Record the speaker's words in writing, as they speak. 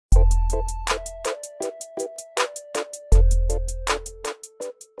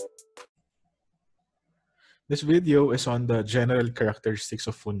This video is on the general characteristics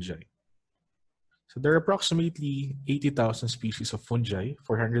of fungi. So there are approximately 80,000 species of fungi,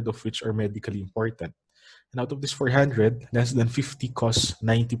 400 of which are medically important. And out of this 400, less than 50 cause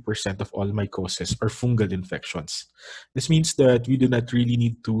 90% of all mycosis or fungal infections. This means that we do not really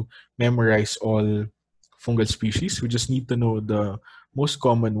need to memorize all fungal species. We just need to know the most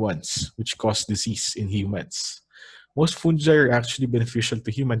common ones which cause disease in humans. Most fungi are actually beneficial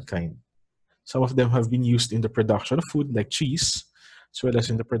to humankind. Some of them have been used in the production of food like cheese, as well as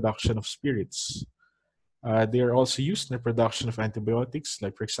in the production of spirits. They are also used in the production of antibiotics,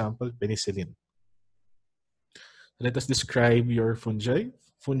 like, for example, penicillin. Let us describe your fungi.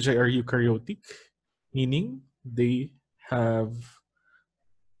 Fungi are eukaryotic, meaning they have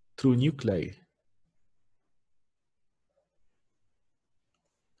true nuclei.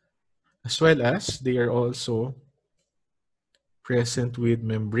 As well as they are also present with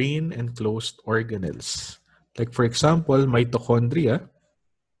membrane enclosed organelles. Like, for example, mitochondria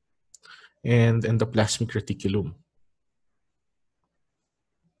and endoplasmic reticulum.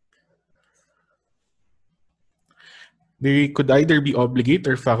 They could either be obligate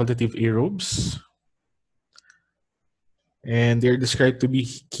or facultative aerobes. And they're described to be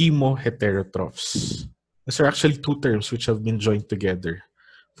chemoheterotrophs. These are actually two terms which have been joined together.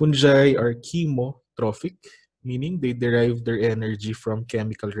 Fungi are chemotrophic, meaning they derive their energy from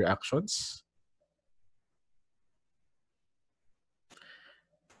chemical reactions.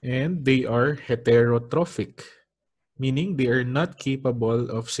 And they are heterotrophic, meaning they are not capable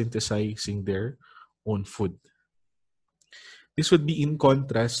of synthesizing their own food. This would be in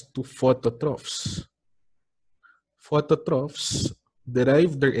contrast to phototrophs. Phototrophs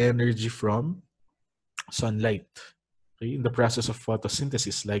derive their energy from sunlight, okay, in the process of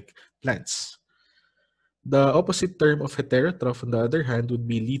photosynthesis, like plants. The opposite term of heterotroph, on the other hand, would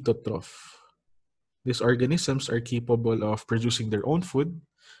be lithotroph. These organisms are capable of producing their own food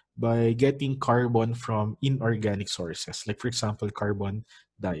by getting carbon from inorganic sources, like, for example, carbon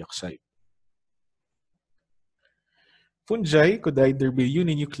dioxide. Fungi could either be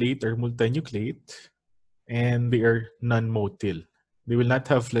uninucleate or multinucleate, and they are non-motile. They will not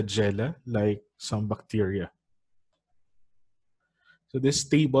have flagella like some bacteria. So this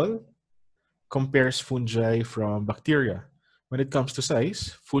table compares fungi from bacteria. When it comes to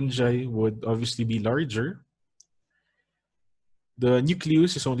size, fungi would obviously be larger. The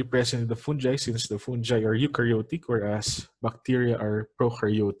nucleus is only present in the fungi since the fungi are eukaryotic, whereas bacteria are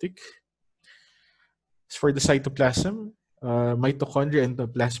prokaryotic. As for the cytoplasm, mitochondria and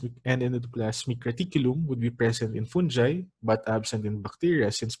endoplasmic reticulum would be present in fungi but absent in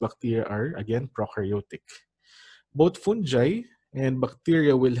bacteria since bacteria are, again, prokaryotic. Both fungi and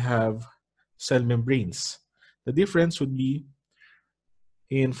bacteria will have cell membranes. The difference would be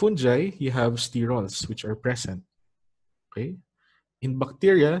in fungi, you have sterols which are present. Okay? In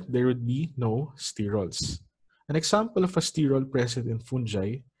bacteria, there would be no sterols. An example of a sterol present in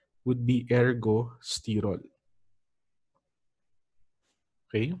fungi would be ergosterol.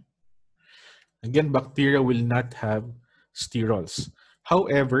 Okay? Again, bacteria will not have sterols.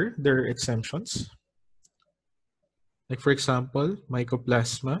 However, there are exemptions. Like, for example,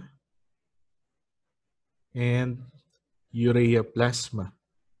 mycoplasma and ureaplasma.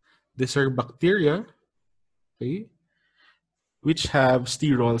 These are bacteria, okay, which have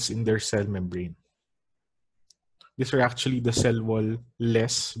sterols in their cell membrane. These are actually the cell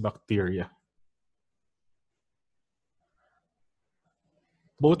wall-less bacteria.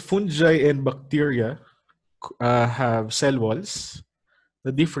 Both fungi and bacteria have cell walls.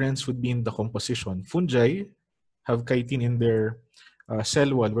 The difference would be in the composition. Fungi have chitin in their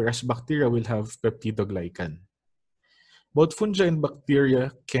cell wall, whereas bacteria will have peptidoglycan. Both fungi and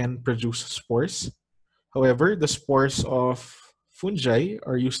bacteria can produce spores. However, the spores of fungi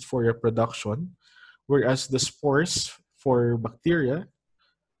are used for reproduction, whereas the spores for bacteria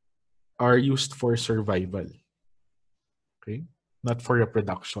are used for survival. Okay, not for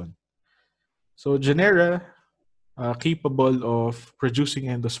reproduction. So genera capable of producing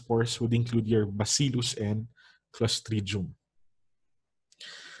endospores would include your Bacillus and Clostridium.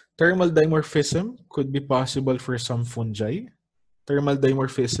 Thermal dimorphism could be possible for some fungi. Thermal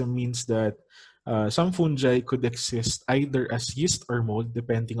dimorphism means that some fungi could exist either as yeast or mold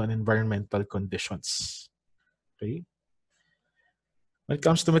depending on environmental conditions. Okay. When it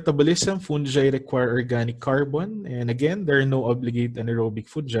comes to metabolism, fungi require organic carbon, and again, there are no obligate anaerobic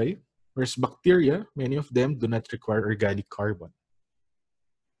fungi, whereas bacteria, many of them do not require organic carbon.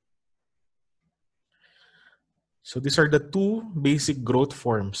 So these are the two basic growth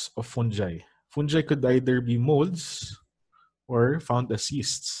forms of fungi. Fungi could either be molds or found as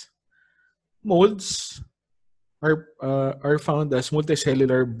yeasts. Molds are found as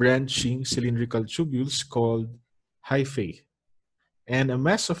multicellular branching cylindrical tubules called hyphae, and a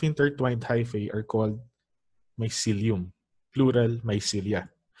mass of intertwined hyphae are called mycelium, plural mycelia.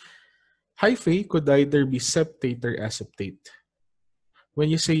 Hyphae could either be septate or aseptate. When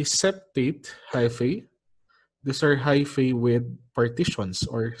you say septate hyphae, these are hyphae with partitions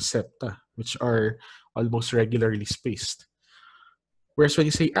or septa, which are almost regularly spaced. Whereas when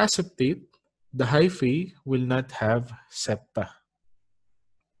you say aseptate, the hyphae will not have septa.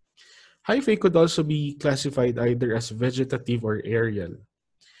 Hyphae could also be classified either as vegetative or aerial.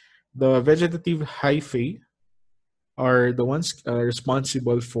 The vegetative hyphae are the ones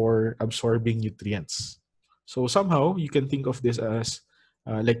responsible for absorbing nutrients. So somehow you can think of this as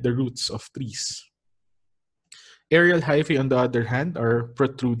like the roots of trees. Aerial hyphae, on the other hand, are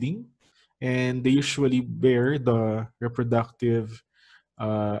protruding, and they usually bear the reproductive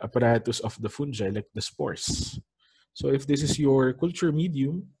apparatus of the fungi, like the spores. So if this is your culture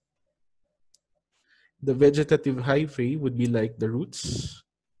medium, the vegetative hyphae would be like the roots,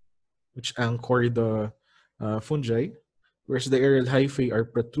 which anchor the fungi, whereas the aerial hyphae are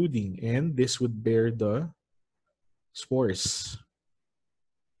protruding, and this would bear the spores.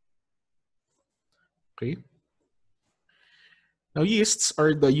 Okay. Now, yeasts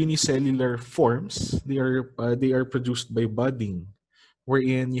are the unicellular forms. They are produced by budding,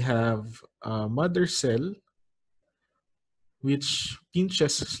 wherein you have a mother cell which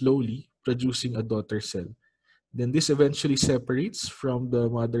pinches slowly, producing a daughter cell. Then this eventually separates from the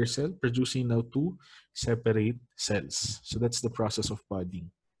mother cell, producing now two separate cells. So that's the process of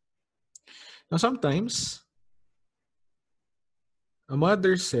budding. Now, sometimes a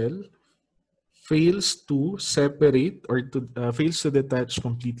mother cell fails to separate or fails to detach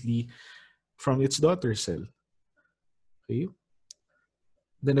completely from its daughter cell. Okay.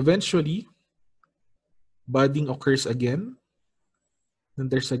 Then eventually, budding occurs again. Then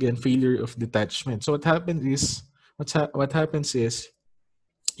there's again failure of detachment. So what happens is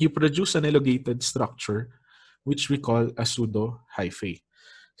you produce an elongated structure, which we call a pseudo hyphae.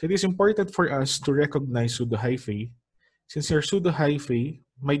 So it is important for us to recognize pseudo hyphae, since your pseudo hyphae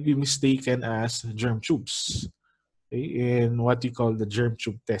might be mistaken as germ tubes, okay, in what we call the germ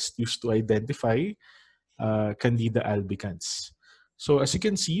tube test, used to identify Candida albicans. So as you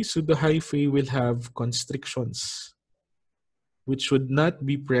can see, pseudo hyphae will have constrictions, which should not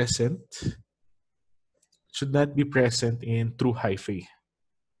be present in true hyphae.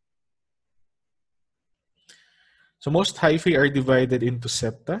 So most hyphae are divided into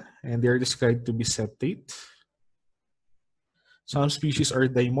septa, and they are described to be septate. Some species are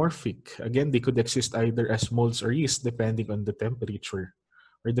dimorphic. Again, they could exist either as molds or yeast depending on the temperature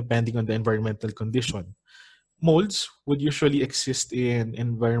or depending on the environmental condition. Molds would usually exist in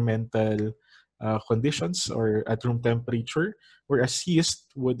environmental conditions or at room temperature, whereas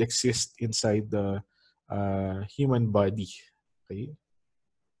yeast would exist inside the human body, okay,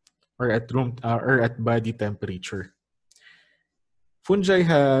 or at body temperature. Fungi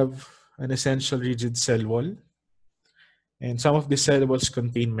have an essential rigid cell wall, and some of the cell walls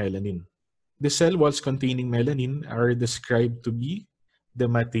contain melanin. The cell walls containing melanin are described to be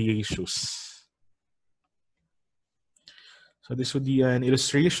dematiaceous. So this would be an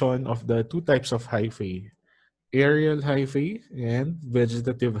illustration of the two types of hyphae, aerial hyphae and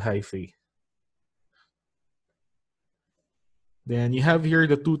vegetative hyphae. Then you have here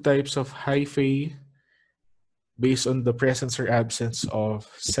the two types of hyphae based on the presence or absence of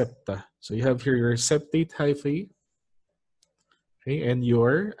septa. So you have here your septate hyphae, okay, and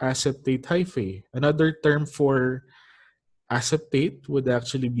your aseptate hyphae. Another term for aseptate would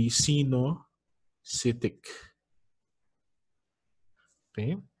actually be coenocytic.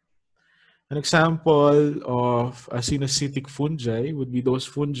 Okay. An example of a coenocytic fungi would be those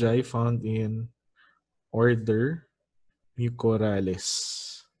fungi found in order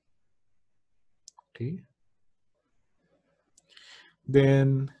Mucorales. Okay.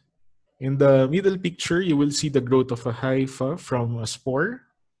 Then in the middle picture, you will see the growth of a hypha from a spore.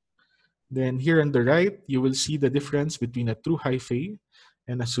 Then here on the right, you will see the difference between a true hyphae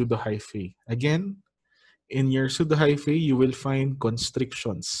and a pseudo hyphae. Again, in your pseudo hyphae, you will find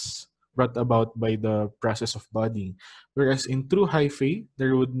constrictions brought about by the process of budding. Whereas in true hyphae,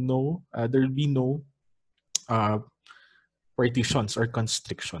 there would be no partitions or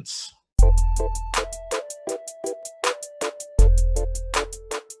constrictions.